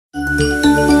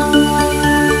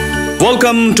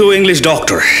Welcome to English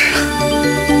doctor.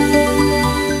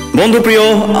 বন্ধু প্রিয়,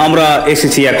 আমরা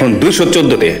এসেছি এখন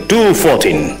 214-তে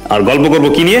 214 আর গল্প করব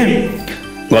কি নিয়ে?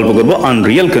 গল্প করব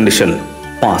আনরিয়াল কন্ডিশন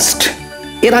পাস্ট।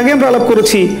 এর আগে আমরা আলাপ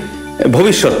করেছি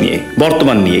ভবিষ্যৎ নিয়ে,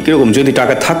 বর্তমান নিয়ে। কিরকম যদি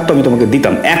টাকা থাকতো আমি তোমাকে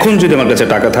দিতাম, এখন যদি আমার কাছে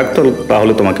টাকা থাকতো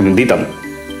তাহলে তোমাকে আমি দিতাম।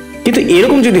 কিন্তু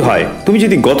এরকম যদি হয়, তুমি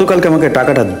যদি গতকালকে আমাকে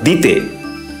টাকাটা দিতে,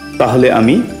 তাহলে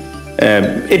আমি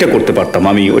এটা করতে পারতাম,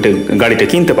 আমি ওইটা গাড়িটা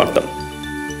কিনতে পারতাম।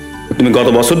 তুমি গত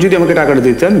বছর যদি আমাকে টাকাটা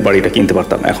দিতে, আমি বাড়িটা কিনতে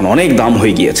পারতাম। এখন অনেক দাম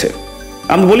হয়ে গিয়েছে।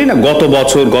 আমি বলি না, গত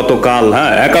বছর, গতকাল,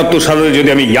 71 সালে যদি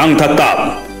আমি ইয়াং থাকতাম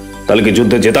তাহলে কি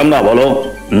যুদ্ধে যেতাম না, বলো?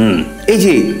 এই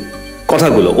যে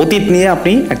কথাগুলো, অতীত নিয়ে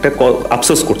আপনি একটা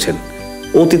আফসোস করছেন।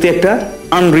 অতীতে একটা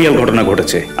আনরিয়াল ঘটনা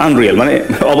ঘটেছে। আনরিয়াল মানে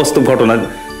অবাস্তব ঘটনা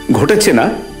ঘটেছে না,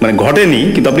 মানে ঘটেনি,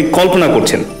 কিন্তু আপনি কল্পনা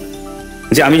করছেন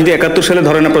যে আমি যদি 71 সালে,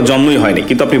 ধরেন আপনার জন্মই হয়নি,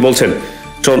 কিন্তু আপনি বলছেন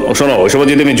শোনো, ওই সময়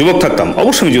যদি আমি যুবক থাকতাম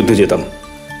অবশ্যই আমি যুদ্ধে যেতাম,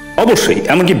 অবশ্যই,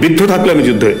 এমনকি বৃদ্ধ থাকলে আমি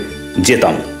যুদ্ধে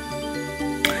যেতাম।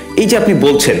 এই যে আপনি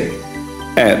বলছেন,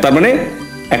 তার মানে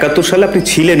 71 সালে আপনি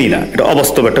ছিলেনই না, এটা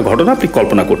অবাস্তব একটা ঘটনা আপনি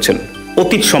কল্পনা করছেন।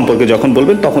 অতীত সম্পর্কে যখন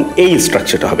বলবেন তখন এই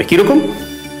স্ট্রাকচারটা হবে কিরকম?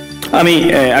 আমি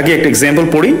আগে একটা এক্সাম্পল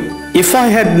পড়ি। If I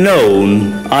had known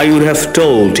I would have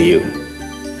told you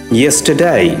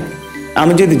yesterday.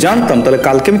 আমি যদি জানতাম তাহলে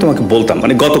কালকে আমি তোমাকে বলতাম,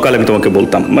 মানে গতকাল আমি তোমাকে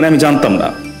বলতাম, মানে আমি জানতাম না।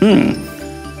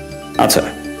 আচ্ছা,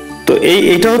 তো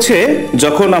এইটা হচ্ছে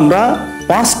যখন আমরা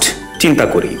পাস্ট চিন্তা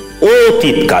করি,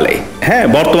 অতীতকালে,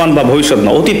 বর্তমান বা ভবিষ্যৎ না,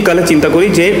 অতীতকালে চিন্তা করি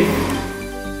যে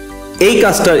এই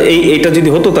কাজটা, এইটা যদি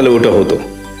হতো তাহলে ওটা হতো।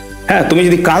 তুমি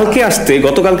যদি কালকে আসতে,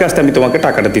 গতকালকে আসতে, আমি তোমাকে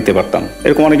টাকাটা দিতে পারতাম।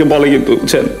 এরকম অনেকে বলে, কিন্তু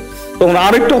বুঝছেন, তখন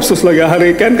আরেকটু আফসোস লাগে, আরে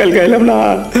কেন কালকে এলাম না।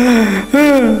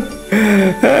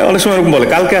 অনেক সময় এরকম বলে,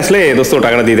 কালকে আসলে দোস্ত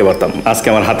টাকাটা দিতে পারতাম, আজকে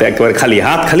আমার হাতে একেবারে খালি,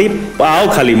 হাত খালি, পাও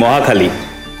খালি, মহা খালি।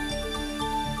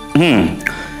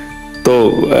 তো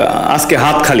আজকে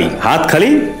হাত খালি,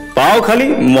 পাও খালি,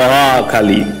 মহা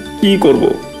খালি, কি করব?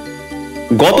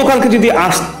 গতকালকে যদি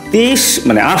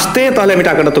আসতে, তাহলে আমি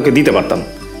টাকাটা তোকে দিতে পারতাম।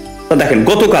 তা দেখেন,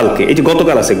 গতকালকে, এই যে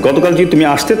গতকাল আছে, গতকাল যদি তুমি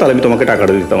আসতে তাহলে আমি তোমাকে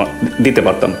টাকাটা দিতে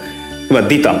পারতাম, কিংবা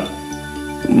দিতাম।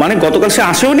 মানে গতকাল সে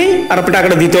আসেও নি, আর আপনি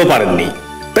টাকাটা দিতেও পারেননি,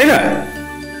 তাই না?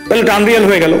 তাহলে এটা আনরিয়াল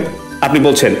হয়ে গেল। আপনি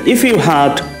বলছেন ইফ ইউ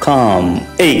হ্যাড কাম।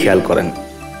 এই খেয়াল করেন,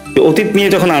 অতীত নিয়ে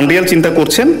যখন আনরিয়াল চিন্তা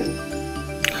করছেন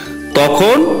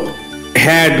তখন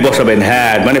হ্যাড বসাবেন।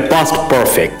 হ্যাড মানে পাস্ট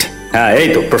পারফেক্ট। এই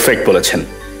তো পারফেক্ট বলেছেন,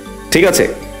 ঠিক আছে।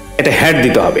 এটা হ্যাড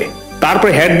দিতে হবে।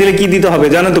 তারপরে হ্যাড দিলে কি দিতে হবে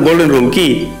জানেন তো? গোল্ডেন রুল কি?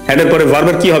 হ্যাডের পরে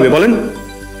ভার্বের কি হবে বলেন?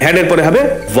 হ্যাডের পরে হবে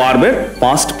ভার্বের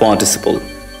পাস্ট পার্টিসিপল।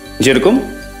 যেরকম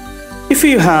ইফ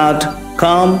ইউ হ্যাড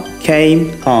কাম, কেম,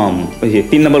 কাম। ওই যে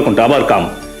 3 নম্বর কোনটা? আবার কাম।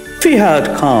 If you had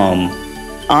come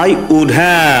I would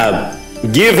have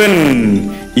given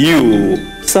you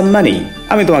some মানি।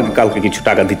 আমি তোমাকে কালকে কিছু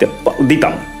টাকা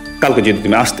দিতাম, কালকে যদি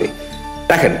তুমি আসতে।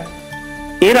 দেখেন,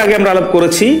 এর আগে আমরা আলাপ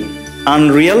করেছি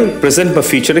আনরিয়াল প্রেজেন্ট বা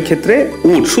ফিউচারের ক্ষেত্রে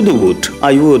উড, শুধু would,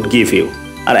 I would give you.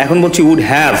 আর এখন বলছি উড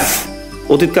হ্যাভ,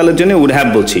 অতীতকালের জন্য উড হ্যাভ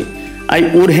বলছি। I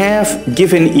would have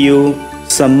given you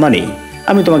some মানি।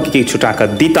 আমি তোমাকে কিছু টাকা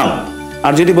দিতাম।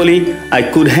 আর যদি বলি I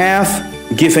could have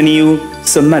given you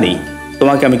some মানি,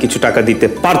 তোমাকে আমি কিছু টাকা দিতে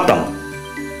পারতাম,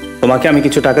 তোমাকে আমি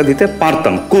কিছু টাকা দিতে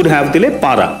পারতাম। কুড হ্যাভ দিলে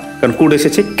পারা, কারণ কুড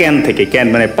এসেছে ক্যান থেকে, ক্যান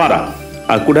মানে পারা,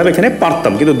 আর কুড হ্যাভ এখানে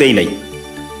পারতাম, কিন্তু দেই নাই।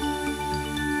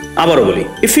 আবারও বলি,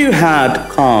 if you had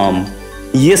come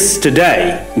yesterday,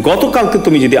 গতকালকে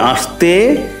তুমি যদি আসতে,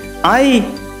 I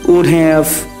would have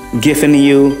given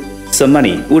you some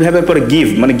money. Would have এর পরে গিভ,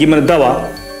 মানে গিভ মানে দেওয়া,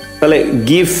 তাহলে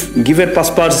গিভের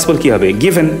পাস্ট পার্টিসিপল কি হবে?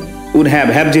 গিভেন। উড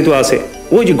হ্যাভ যেহেতু আছে,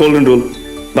 ওই যে গোল্ডেন রুল,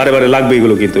 বারে বারে লাগবে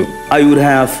এগুলো। কিন্তু I would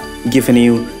have given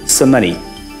you some মানি,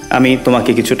 আমি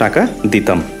তোমাকে কিছু টাকা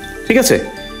দিতাম, ঠিক আছে।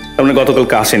 তার মানে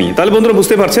গতকালকে আসেনি। তাহলে বন্ধুরা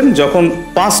বুঝতে পারছেন, যখন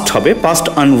পাস্ট হবে, পাস্ট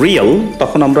আনরিয়াল,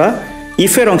 তখন আমরা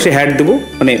ইফের অংশে হ্যাড দেবো,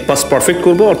 মানে পাস্ট পারফেক্ট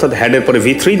করবো, অর্থাৎ হ্যাডের পরে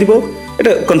V3 দিব।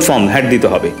 এটা কনফার্ম, হ্যাড দিতে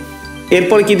হবে।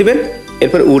 এরপরে কি দিবেন?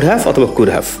 এরপরে উড হ্যাভ অথবা কুড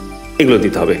হ্যাভ, এগুলো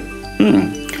দিতে হবে।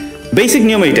 বেসিক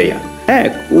নিয়ম এইটাই।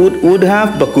 উড হ্যাভ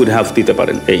বা কুড হ্যাভ দিতে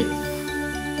পারেন,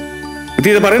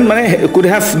 দিতে পারেন, মানে কুড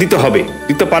হ্যাভ দিতে হবে।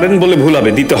 দিতে পারেন বলে ভুল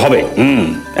হবে, দিতে হবে,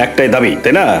 একটাই দাবি,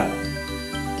 তাই না?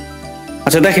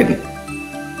 আচ্ছা দেখেন,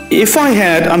 ইফ আই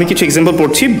হ্যাড, আমি কিছু এক্সাম্পল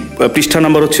পড়ছি, পৃষ্ঠা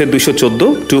নাম্বার হচ্ছে 214,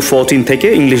 214 থেকে,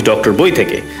 ইংলিশ ডক্টর বই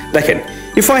থেকে। দেখেন,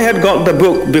 if I had got the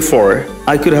book before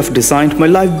I could have designed my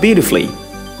life beautifully.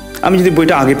 আমি যদি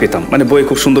বইটা আগে পেতাম, মানে বইয়ে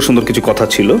খুব সুন্দর সুন্দর কিছু কথা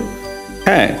ছিল,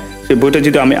 সেই বইটা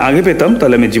যদি আমি আগে পেতাম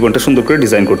তাহলে আমি জীবনটা সুন্দর করে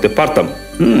ডিজাইন করতে পারতাম।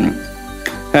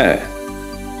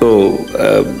 তো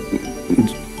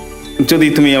যদি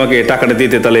তুমি আমাকে টাকাটা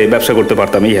দিতে তাহলে ব্যবসা করতে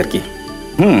পারতাম, এই আর কি।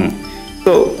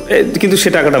 তো কিন্তু সে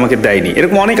টাকাটা আমাকে দেয়নি।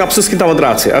 এরকম অনেক আফসোস কিন্তু আমাদের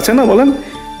আছে না, বলেন?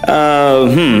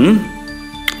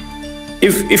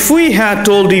 if we had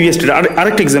told you yesterday,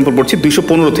 আরেকটা এক্সাম্পল পড়ছি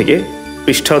 215 থেকে,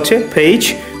 পৃষ্ঠা হচ্ছে পেজ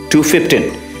 215।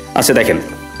 আচ্ছা দেখেন,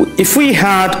 if we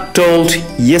had told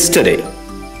yesterday,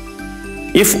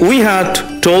 if we had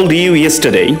told you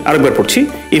yesterday, আরেকবার পড়ছি,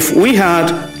 if we had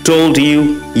told you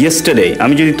yesterday,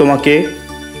 আমি যদি তোমাকে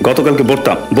গতকালকে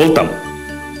বলতাম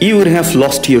you would have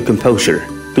lost your composure,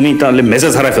 তুমি তাহলে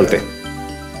মেজাজ হারায় ফেলতে,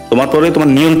 তোমার পরে তোমার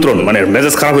নিয়ন্ত্রণ মানে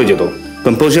মেজাজ খারাপ হয়ে যেত।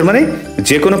 কম্পোজার মানে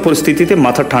যে কোনো পরিস্থিতিতে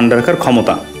মাথা ঠান্ডা রাখার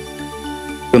ক্ষমতা।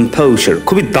 কম্পোজার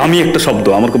খুবই দামি একটা শব্দ,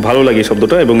 আমার খুব ভালো লাগে এই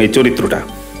শব্দটা এবং এই চরিত্রটা।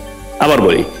 আবার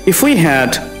বলি, if we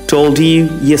had told you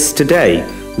yesterday,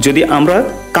 যদি আমরা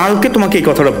কালকে তোমাকে এই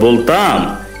কথাটা বলতাম,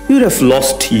 you would have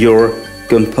lost your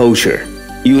composure,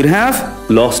 you would have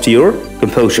lost your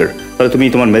composure, তাহলে তুমি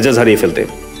তোমার মেজাজ হারিয়ে ফেলতে।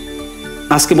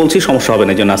 আজকে বলছি সমস্যা হবে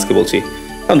না, জন্য আজকে বলছি।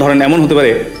 কারণ ধরেন এমন হতে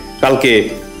পারে কালকে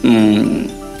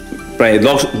প্রায়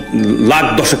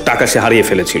 10,00,000 টাকা সে হারিয়ে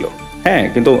ফেলেছিল, হ্যাঁ,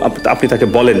 কিন্তু আপনি তাকে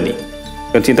বলেননি,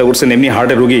 কারণ চিন্তা করছেন এমনি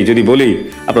হার্টের রোগী যদি বলি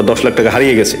আপনার 10,00,000 টাকা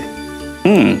হারিয়ে গেছে,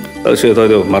 তাহলে সে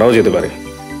হয়তো মারাও যেতে পারে।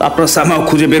 আপনার সামাও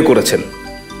খুঁজে বের করেছেন,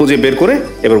 খুঁজে বের করে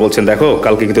এবার বলছেন দেখো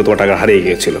কালকে কিন্তু তোমার টাকা হারিয়ে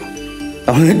গিয়েছিল।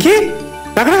 তাহলে কি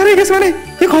টাকা হারিয়ে গেছে মানে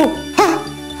দেখো,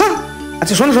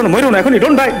 আচ্ছা শোনো মরো না এখনই,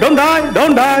 ডোন্ট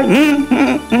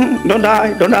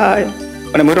ডাই,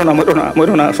 মানে মরো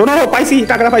না, শোনো পাইছি,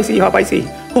 টাকাটা পাইছি, পাইছি,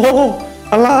 ও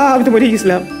আল্লাহ আমি তো মরে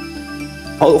গেছিলাম,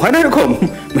 হয় না এরকম,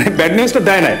 মানে ব্যাড নিউজটা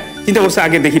দেয় না, চিন্তা করছে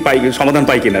আগে দেখি সমাধান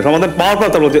পাই কিনা, সমাধান পাওয়ার পর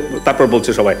তারপর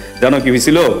বলছে সবাই জানো কি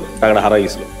হয়েছিল, টাকাটা হারাই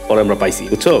গেছিল, পরে আমরা পাইছি,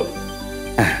 বুঝছো।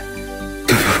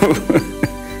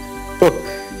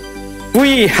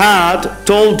 We had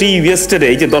told you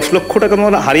yesterday, যে 10 লক্ষ টাকা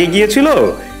তোমার হারিয়ে গিয়েছিল,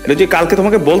 এটা যে কালকে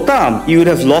তোমাকে বলতাম, you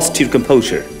would have lost your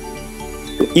composure,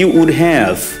 you would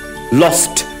have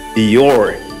lost your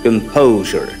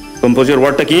composure। composure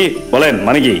ওয়ার্ডটা কি বলেন,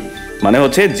 মানে কি? মানে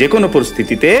হচ্ছে যে কোনো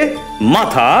পরিস্থিতিতে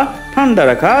মাথা ঠান্ডা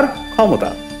রাখার ক্ষমতা,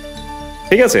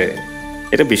 ঠিক আছে?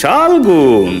 এটা বিশাল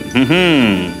গুণ।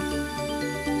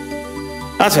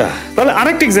 আচ্ছা তাহলে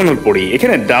আরেকটা এক্সাম্পল পড়ি,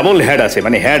 এখানে ডাবল হেড আছে,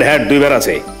 মানে হেড দুইবার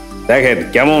আছে। দেখেন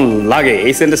কেমন লাগে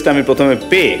এই সেন্টেন্সটা, আমি প্রথমে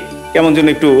পেয়ে কেমন যেন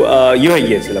একটু হয়ে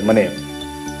গিয়েছিলাম,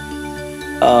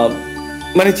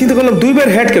 মানে চিন্তা করলাম দুইবার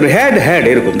হেড কেন, হেড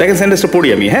এরকম। দেখেন সেন্টেন্সটা পড়ি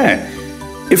আমি, হ্যাঁ।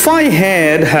 If I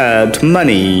had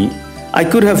money, I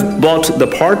could have bought the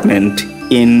apartment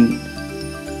in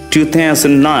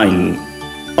 2009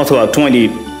 অথবা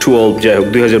 2012, যাই হোক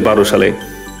 2012 সালে,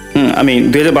 আমি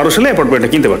 2012 সালে অ্যাপার্টমেন্টটা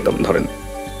কিনতে পারতাম ধরেন।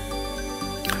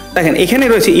 দেখেন এখানে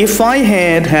রয়েছে if I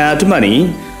had money,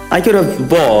 I could have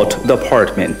bought the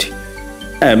apartment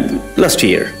last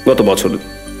year, গত বছর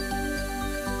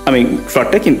আমি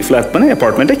ফ্ল্যাট মানে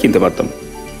অ্যাপার্টমেন্টটা কিনতে পারতাম।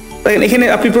 দেখেন এখানে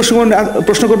আপনি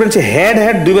প্রশ্ন করবেন যে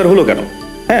হ্যাড দুইবার হলো কেন?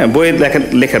 হ্যাঁ, বইয়ে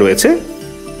লেখা রয়েছে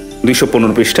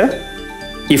 215 পৃষ্ঠা,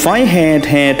 if I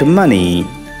had money।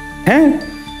 হ্যাঁ,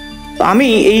 আমি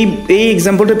এই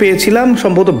এক্সাম্পলটা পেয়েছিলাম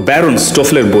সম্ভবত ব্যারন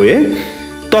স্টোফলের বইয়ে।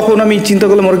 তখন আমি চিন্তা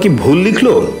করলাম ওরা কি ভুল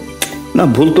লিখলো, না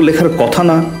ভুল তো লেখার কথা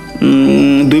না,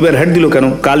 দুইবার হেড দিল কেন,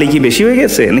 কালি কি বেশি হয়ে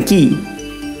গেছে নাকি?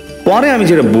 পরে আমি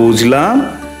যেটা বুঝলাম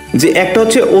যে একটা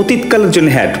হচ্ছে অতীতকালের জন্য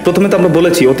হেড। প্রথমে তো আমরা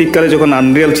বলেছি অতীতকালে যখন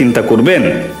আনরিয়াল চিন্তা করবেন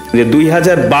যে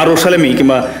 2012 সালে আমি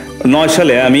কিংবা 9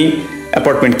 সালে আমি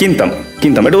অ্যাপার্টমেন্ট কিনতাম,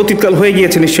 এটা অতীতকাল হয়ে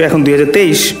গিয়েছে নিশ্চয়ই, এখন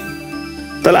 2023।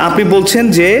 তাহলে আপনি বলছেন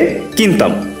যে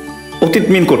কিনতাম, অতীত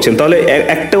মিন করছেন, তাহলে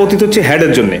একটা অতীত হচ্ছে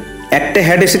হেডের জন্য, একটা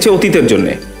হেড এসেছে অতীতের জন্য,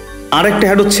 আরেকটা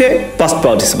হেড হচ্ছে পাস্ট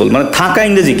পার্টিসিপল, মানে থাকা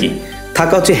ইংরেজি কি?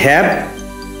 থাকা হচ্ছে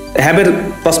হ্যাবের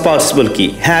পাস্ট পার্টিসিপল কি?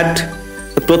 হ্যাড।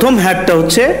 প্রথম হ্যাডটা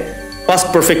হচ্ছে পাস্ট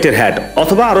পারফেক্টের হ্যাড,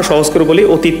 অথবা আরো সহজ করে বলি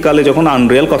অতীতকালে যখন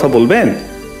আনরিয়াল কথা বলবেন,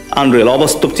 আনরিয়াল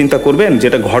অবাস্তব চিন্তা করবেন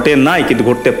যেটা ঘটে নাই কিন্তু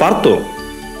ঘটতে পারতো,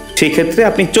 সেই ক্ষেত্রে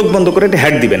আপনি চোখ বন্ধ করে একটা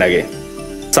হ্যাড দিবেন, আগে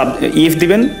ইফ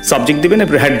দিবেন, সাবজেক্ট দিবেন,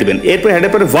 এরপর হ্যাড দিবেন, এরপর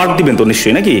হ্যাডের পরে ভার্ব দিবেন তো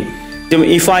নিশ্চয়ই নাকি? যেমন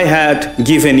if I had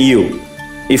given you,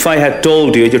 if I had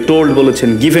told you, এই যে টোল্ড বলেছেন,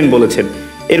 গিভেন বলেছেন,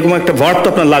 এরকম একটা ভার্ব তো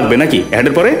আপনার লাগবে নাকি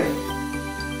হ্যাডের পরে?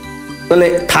 তাহলে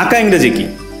থাকা ইংরেজি কি?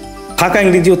 থাকা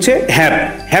ইংরেজি হচ্ছে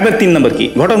হ্যাবের 3 নম্বর কি?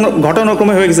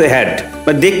 ঘটনাক্রমে হয়ে গেছে হ্যাড,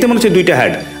 মানে দেখতে মনে হচ্ছে দুইটা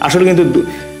হ্যাড, আসলে কিন্তু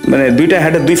মানে দুইটা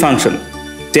হ্যাডের 2 ফাংশন,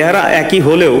 চেহারা একই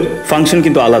হলেও ফাংশন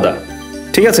কিন্তু আলাদা,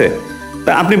 ঠিক আছে?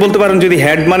 তা আপনি বলতে পারেন যদি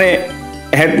হ্যাড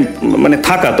মানে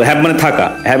থাকা, তো হ্যাব মানে থাকা,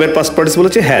 হ্যাবের পাস্ট পার্টিসিপল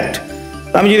হচ্ছে হ্যাড।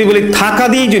 আমি যদি বলি থাকা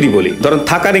দিয়েই যদি বলি, ধরেন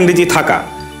থাকার ইংরেজি থাকা,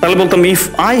 তাহলে বলতাম ইফ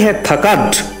আই হ্যাড থাকাড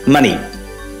মানি,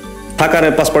 থাকার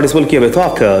পাস্ট পার্টিসিপল কি হবে?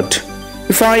 থাকাড।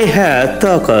 ইফ আই হ্যাড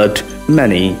থাকাড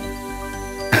মানি।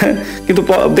 কিন্তু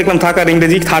দেখলাম থাকার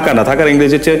ইংরেজি থাকা না, থাকার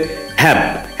ইংরেজি হচ্ছে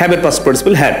হ্যাবের পাস্ট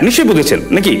পার্টিসিপল হ্যাড, নিশ্চয়ই বুঝেছেন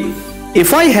নাকি? If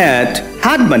I had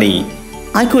money,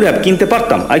 I could have কিনতে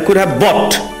পারতাম, আই কুড হ্যাভ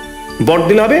বট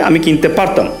দিলে হবে আমি কিনতে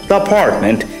পারতাম দ্য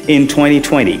অ্যাপার্টমেন্ট ইন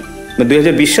 2020,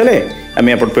 2020 সালে আমি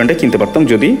অ্যাপার্টমেন্টে কিনতে পারতাম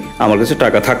যদি আমার কাছে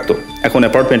টাকা থাকতো। এখন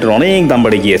অ্যাপার্টমেন্টের অনেক দাম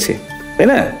বেড়ে গিয়েছে, তাই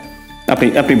না?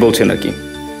 আপনি বলছেন আর কি।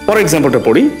 ফর এক্সাম্পলটা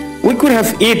পড়ি, we could have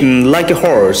eaten like a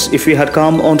horse if you had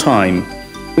come on time.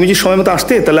 তুমি যদি সময় মতো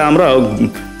আসতে তাহলে আমরা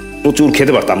প্রচুর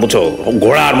খেতে পারতাম, বুঝছো,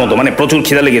 ঘোড়ার মতো, মানে প্রচুর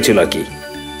খিদা লেগেছিল আর কি।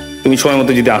 তুমি সময়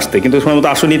মতো যদি আসতে, কিন্তু সময় মতো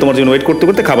আসোনি, তোমার জন্য ওয়েট করতে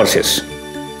করতে খাবার শেষ।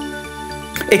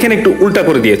 এখানে একটু উল্টা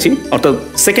করে দিয়েছি, অর্থাৎ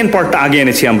সেকেন্ড পার্টটা আগে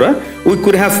এনেছি আমরা। We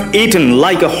could have eaten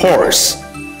like a horse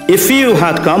if you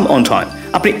had come on time.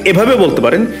 আপনি এভাবে বলতে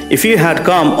পারেন, if you had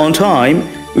come on time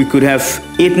we could have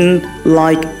eaten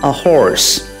like a horse.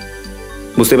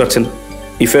 বুঝতে পারছেন?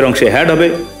 ইফের অংশে হ্যাড হবে,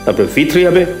 তারপরে V3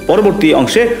 হবে, পরবর্তী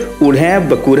অংশে উড হ্যাভ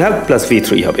বা কুড হ্যাভ প্লাস V3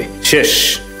 হবে, শেষ।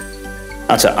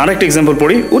 আচ্ছা, আরেকটা এক্সাম্পল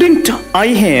পড়ি। উডন্ট আই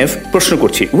হ্যাভ, প্রশ্ন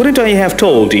করছি, wouldn't I have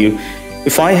told you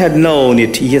if I had known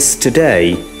it yesterday.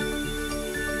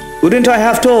 Wouldn't I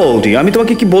have told you, আমি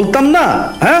তোমাকে কি বলতাম না?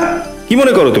 হ্যাঁ, কি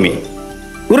মনে করো তুমি?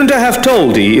 Wouldn't I have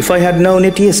told you if I had known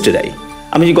it yesterday.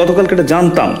 আমি যদি গতকালকে এটা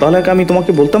জানতাম তাহলে আমি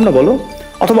তোমাকে বলতাম না, বলো।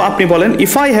 অথবা আপনি বলেন,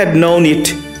 if I had known it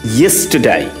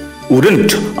yesterday wouldn't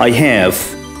I have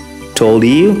told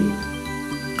you.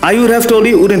 I would have told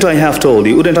you, wouldn't I have told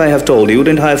you, wouldn't I have told you,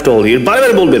 wouldn't I have told you।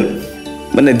 বারবার বলবেন,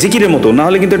 মানে জিকিরের মতো, না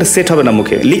হলে কিন্তু এটা set হবে না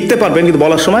মুখে। লিখতে পারবেন কিন্তু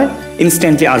বলার সময়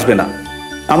ইনস্ট্যান্টলি আসবে না।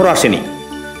 আমারও আসেনি,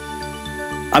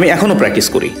 আমি এখনো প্র্যাকটিস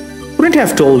করি। wouldn't I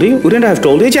have told you, wouldn't I have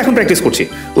told you, এই যে এখন প্র্যাকটিস করছি।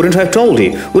 wouldn't I have told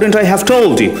you, wouldn't I have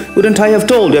told you, wouldn't I have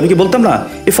told you। আমি কি বলতাম না,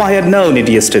 if I had known it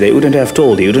yesterday, wouldn't I have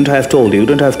told you, wouldn't I have told you,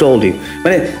 wouldn't I have told you।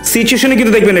 মানে সিচুয়েশনে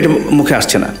কিন্তু দেখবেন এটা মুখে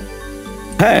আসছে না।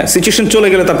 হ্যাঁ, সিচুয়েশন চলে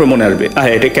গেলে তারপর মনে আসবে,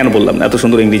 এটা কেন বললাম না, এত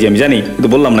সুন্দর ইংরেজি আমি জানি কিন্তু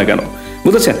বললাম না কেন,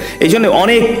 বুঝেছেন? এই জন্য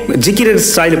অনেক জিকিরের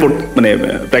স্টাইলে মানে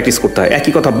প্র্যাকটিস করতে হয়।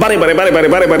 একই কথা বারে বারে বারে বারে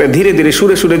বারে বারে, ধীরে ধীরে,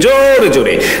 সুরে সুরে, জোরে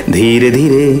জোরে, ধীরে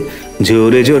ধীরে,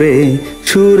 জোরে জোরে,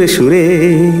 সুরে সুরে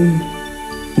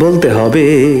বলতে হবে।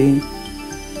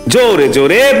 জোরে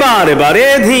জোরে, বারে বারে,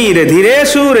 ধীরে ধীরে,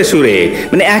 সুরে সুরে,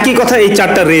 মানে একই কথা। এই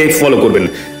চারটা রে ফলো করবেন,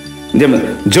 যেমন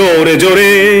জোরে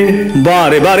জোরে,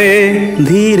 বারে বারে,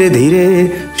 ধীরে ধীরে,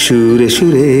 সুরে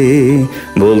সুরে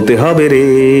বলতে হবে রে,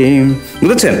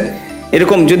 বুঝেছেন?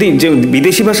 এরকম যদি যে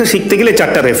বিদেশি ভাষা শিখতে গেলে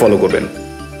চারটা রে ফলো করবেন,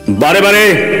 বারে বারে,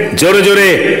 জোরে জোরে,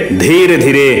 ধীরে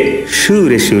ধীরে,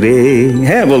 সুরে সুরে,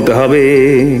 হ্যাঁ বলতে হবে।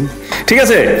 ঠিক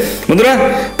আছে বন্ধুরা,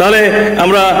 তাহলে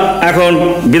আমরা এখন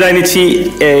বিদায় নিচ্ছি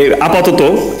আপাতত,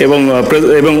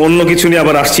 এবং অন্য কিছু নিয়ে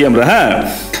আবার আসছি আমরা। হ্যাঁ,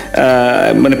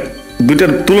 মানে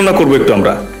দুইটার তুলনা করবো একটু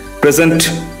আমরা, প্রেজেন্ট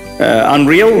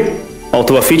আনরিয়াল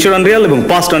অথবা ফিউচার আনরিয়াল এবং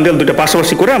পাস্ট আনরিয়াল, দুইটা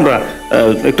পাশাপাশি করে আমরা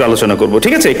একটু আলোচনা করব।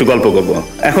 ঠিক আছে, একটু গল্প করব।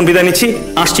 এখন বিদায় নিচ্ছি,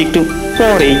 আসছি একটু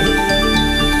পরেই।